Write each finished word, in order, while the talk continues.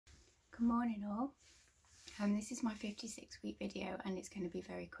Good morning all. This is my 56-week video and it's going to be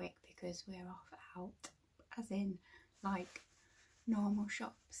very quick because we're off out, as in like normal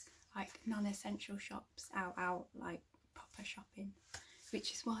shops, like non-essential shops, out like proper shopping,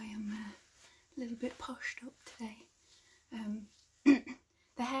 which is why I'm a little bit poshed up today.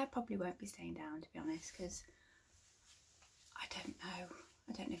 The hair probably won't be staying down, to be honest, because I don't know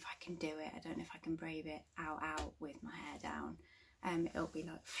if I can do it. I don't know if I can brave it out with my hair down. It'll be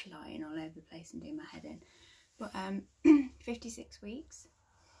like flying all over the place and doing my head in. But 56 weeks.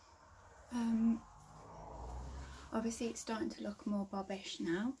 Obviously it's starting to look more bobbish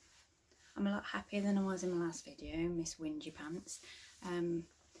now. I'm a lot happier than I was in my last video, Miss Whingy Pants.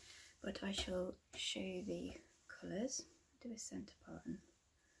 But I shall show you the colours. Do a centre pattern.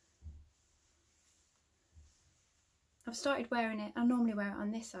 I've started wearing it, I normally wear it on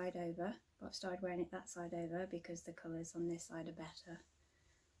this side over, but I've started wearing it that side over because the colours on this side are better.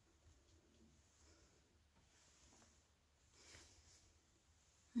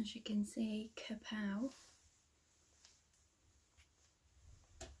 As you can see, kapow.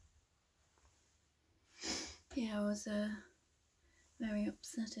 Yeah, I was very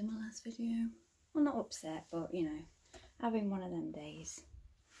upset in my last video. Well, not upset, but you know, having one of them days.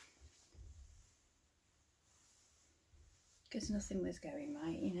 Because nothing was going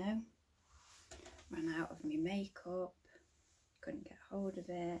right, you know. Ran out of my makeup, couldn't get hold of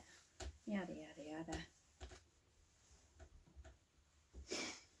it, yada yada yada.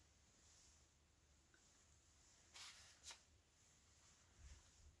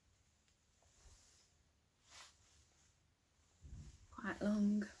 Quite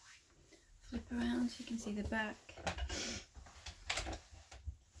long. Flip around so you can see the back.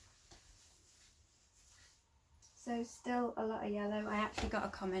 So still a lot of yellow. I actually got a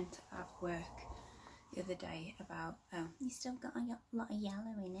comment at work the other day about, oh, you still got a lot of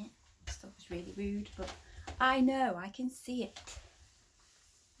yellow in it. I thought it was really rude, but I know, I can see it.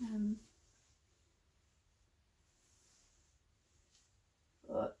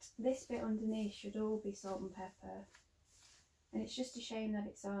 But this bit underneath should all be salt and pepper. And it's just a shame that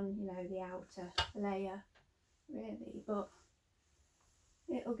it's on, you know, the outer layer, really, but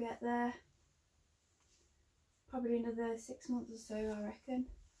it'll get there. Probably another 6 months or so, I reckon,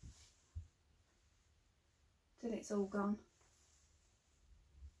 till it's all gone.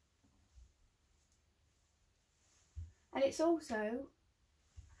 And it's also,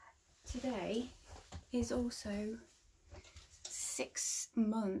 today is also 6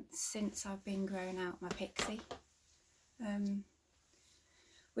 months since I've been growing out my pixie,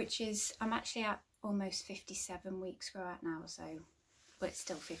 which is, I'm actually at almost 57 weeks grow out now, so, but it's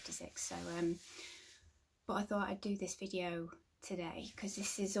still 56, so but I thought I'd do this video today because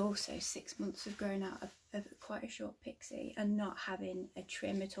this is also 6 months of growing out of quite a short pixie and not having a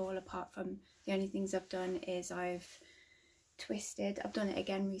trim at all, apart from the only things I've done is I've done it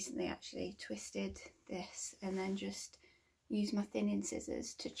again recently actually, twisted this and then just used my thinning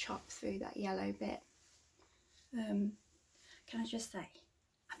scissors to chop through that yellow bit. Can I just say,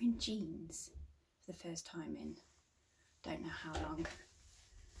 I'm in jeans for the first time in don't know how long.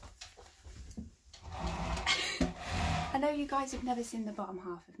 I know you guys have never seen the bottom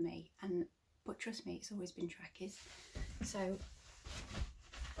half of me, but trust me, it's always been trackies. So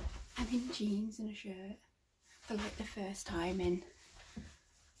I'm in jeans and a shirt for like the first time in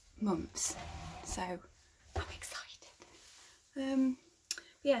months, so I'm excited.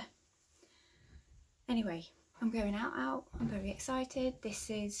 Yeah, anyway, I'm going out, I'm very excited. This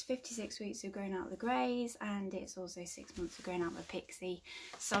is 56 weeks of growing out the greys and it's also 6 months of growing out my pixie.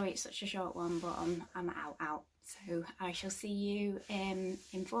 Sorry it's such a short one, but I'm out. So I shall see you in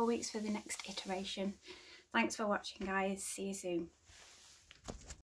 4 weeks for the next iteration. Thanks for watching guys, see you soon.